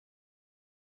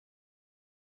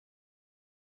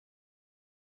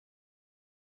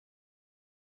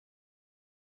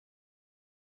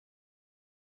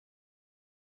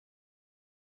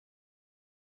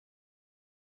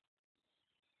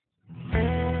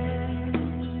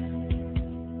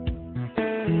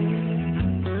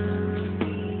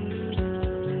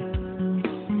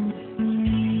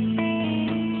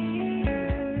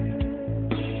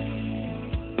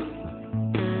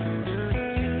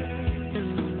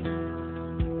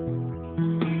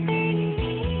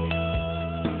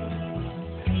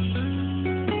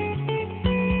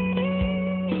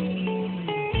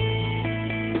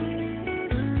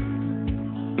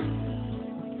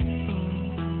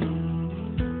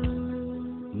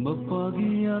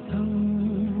Mapagi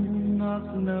Yathang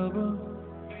Ngaknaba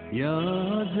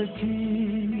Yazaki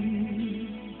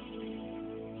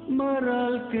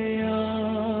Maral Kaya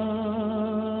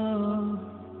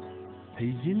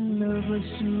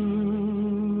Hijillavasu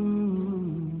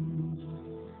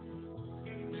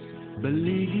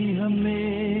Baligi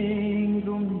Hameng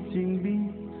Gum Singbi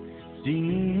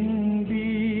Singbi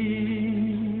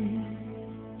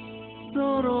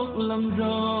Sorok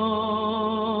Lamjao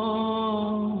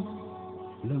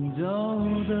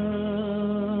da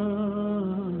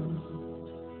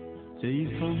Chay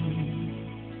Pham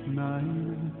Nai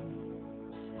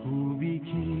Hubi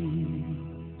Ki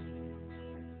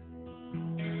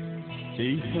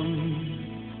Chay Pham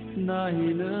Nai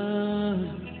Na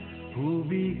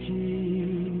Hubi Ki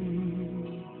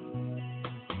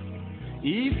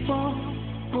Ipa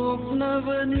Kok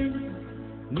Navani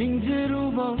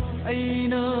Ningjeruba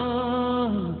Aina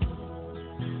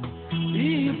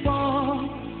Ipa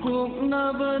Kok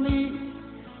Navani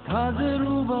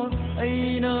Thajaruba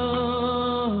Aina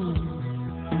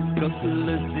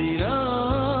Kaplasira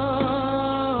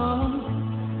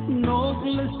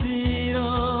Noklasira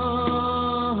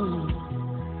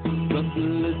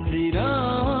Kaplasira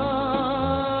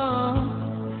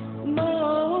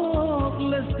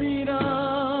Noklasira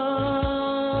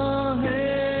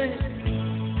Hey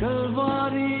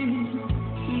Kalvari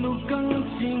Lukang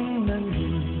Singnan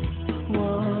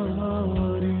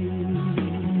Wari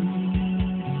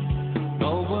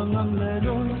Kaubangam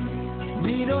Ledon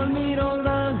Mirol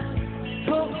lang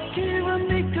Tokkiva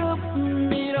Nikap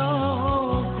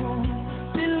Mirako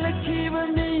Tilakiva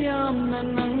Niyam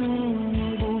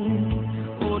Nanangbu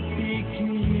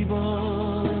Otikiva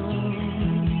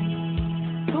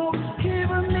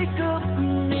Tokkiva Nikap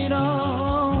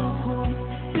Mirako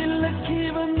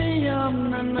Tilakiva Niyam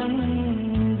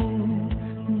Nanangbu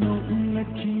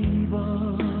Noknakiva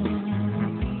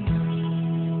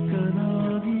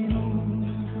Kanagino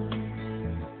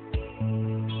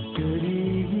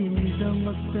Karigi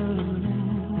Damaktano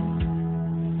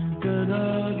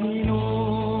Karagino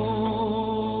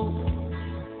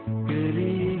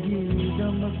Karigi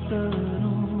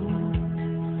Damaktano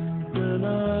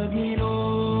Karagino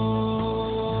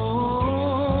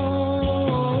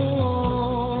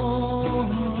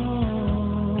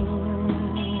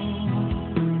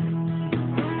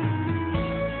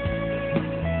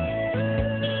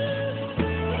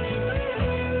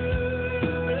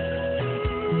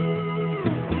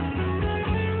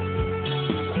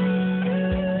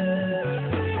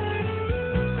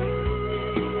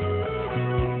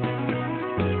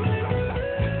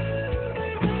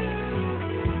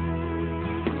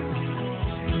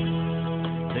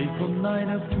Nai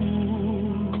na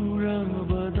pura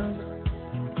bada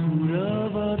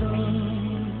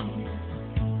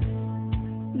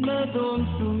na don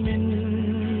sumin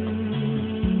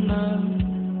na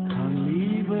khali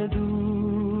badu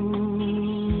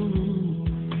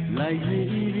lai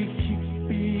hiri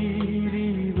khipiri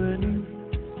bani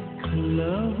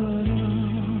khalabana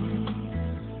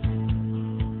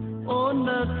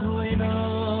ona thoina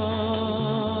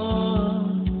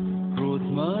rot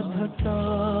mathata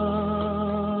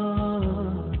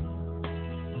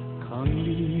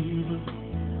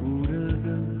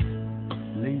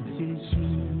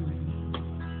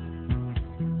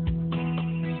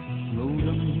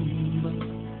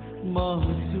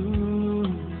Mahasun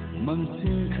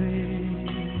Mamsikhe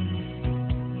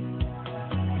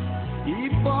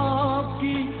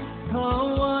Ipaki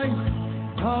Thawai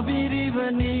Thabiri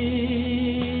Bani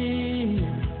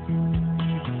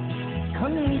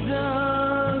Khanja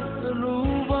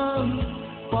Ruba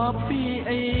Papi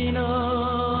Aina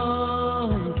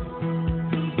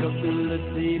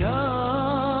Kaplasira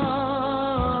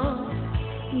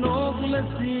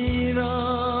Noklasira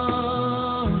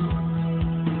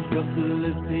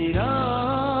Kaplasira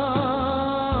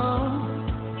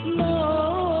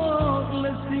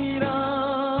Noklasira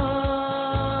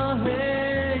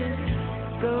Hey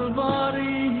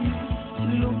Kalvari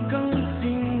Lukang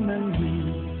Singnan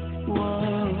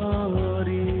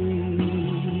Wari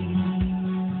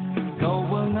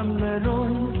Kaubangam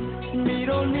Ledon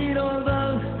Mirol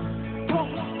Dal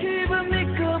Tokkiva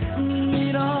Nikap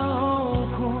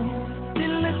Mirako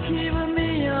Tilakiva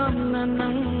Niyam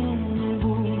Nanang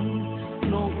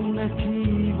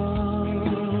Noknakiva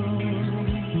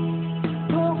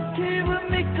Tokkiva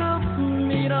Nikap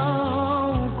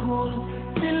Mirako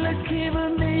Tilakiva